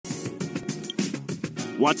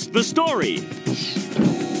What's the story?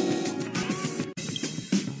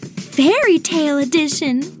 Fairytale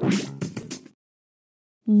edition.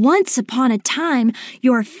 Once upon a time,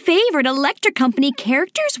 your favorite electric company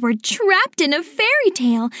characters were trapped in a fairy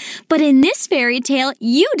tale. But in this fairy tale,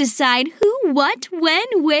 you decide who, what, when,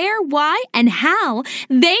 where, why, and how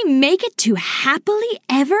they make it to happily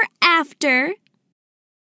ever after.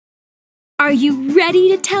 Are you ready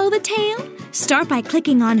to tell the tale? Start by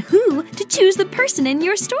clicking on Who to choose the person in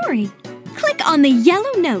your story. Click on the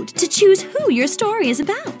yellow note to choose who your story is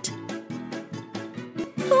about.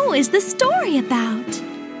 Who is the story about?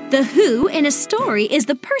 The who in a story is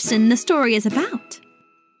the person the story is about.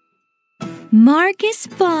 Marcus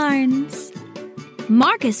Barnes.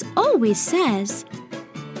 Marcus always says,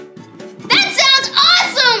 "That sounds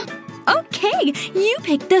awesome!" Okay, you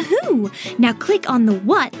pick the who. Now click on the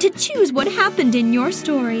what to choose what happened in your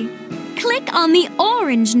story. Click on the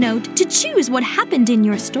orange note to choose what happened in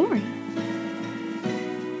your story.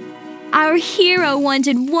 Our hero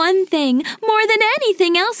wanted one thing more than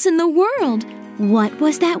anything else in the world. What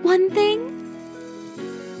was that one thing?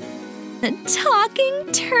 The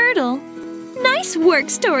talking turtle. Nice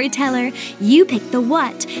work, storyteller. You picked the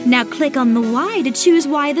what. Now click on the why to choose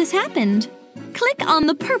why this happened. Click on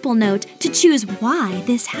the purple note to choose why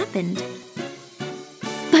this happened.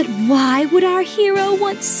 But why would our hero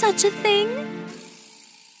want such a thing?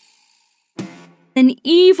 An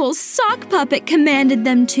evil sock puppet commanded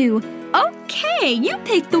them to. Okay, you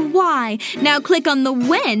picked the why. Now click on the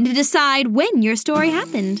when to decide when your story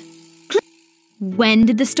happened. Click. When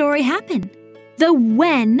did the story happen? The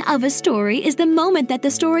when of a story is the moment that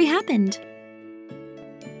the story happened.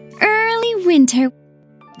 Early winter.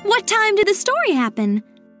 What time did the story happen?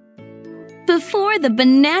 Before the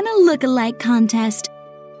banana look-alike contest.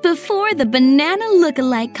 Before the banana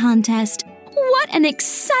look-alike contest. What an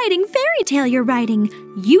exciting fairy tale you're writing!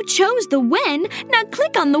 You chose the when, now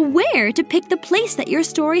click on the where to pick the place that your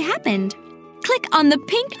story happened. Click on the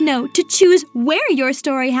pink note to choose where your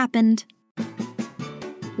story happened.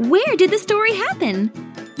 Where did the story happen?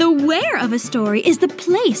 The where of a story is the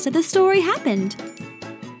place that the story happened.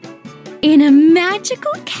 In a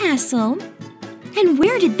magical castle. And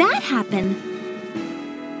where did that happen?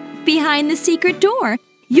 Behind the secret door.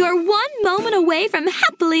 You're one moment away from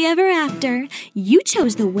happily ever after. You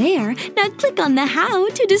chose the where. Now click on the how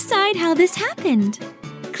to decide how this happened.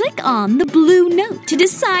 Click on the blue note to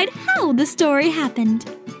decide how the story happened.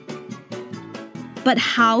 But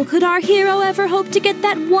how could our hero ever hope to get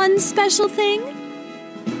that one special thing?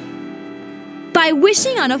 By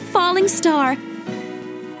wishing on a falling star.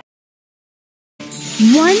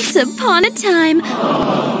 Once upon a time...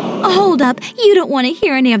 Hold up, you don't want to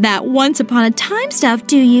hear any of that once upon a time stuff,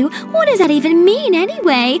 do you? What does that even mean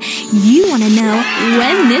anyway? You want to know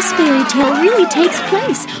when this fairy tale really takes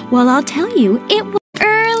place. Well, I'll tell you, it was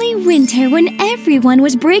early winter when everyone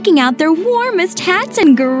was breaking out their warmest hats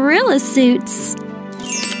and gorilla suits.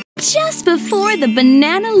 Just before the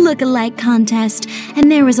banana look-alike contest,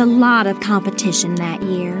 and there was a lot of competition that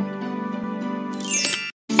year.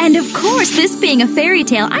 And of course, this being a fairy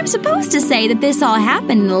tale, I'm supposed to say that this all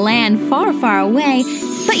happened in a land far, far away.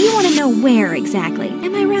 But you want to know where exactly,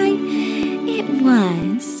 am I right? It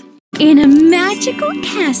was in a magical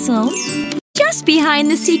castle just behind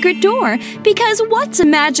the secret door. Because what's a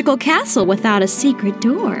magical castle without a secret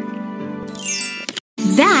door?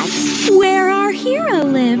 That's where our hero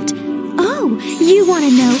lived. Oh, you want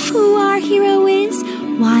to know who our hero is?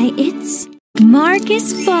 Why, it's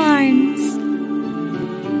Marcus Barnes.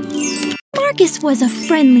 Marcus was a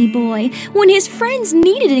friendly boy. When his friends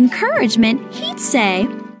needed encouragement, he'd say,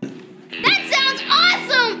 "That sounds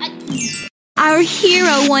awesome!" Our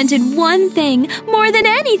hero wanted one thing more than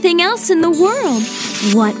anything else in the world.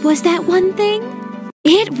 What was that one thing?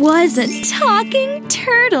 It was a talking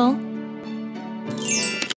turtle.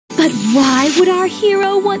 But why would our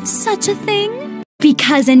hero want such a thing?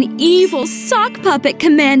 Because an evil sock puppet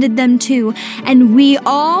commanded them to, and we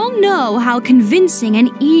all know how convincing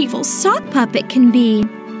an evil sock puppet can be.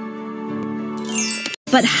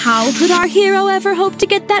 But how could our hero ever hope to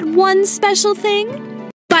get that one special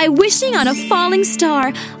thing? By wishing on a falling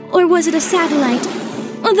star, or was it a satellite?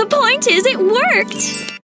 Well, the point is, it worked!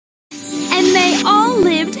 And they all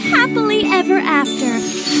lived happily ever after.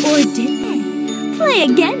 Or did they? Play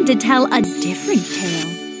again to tell a different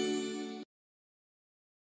tale.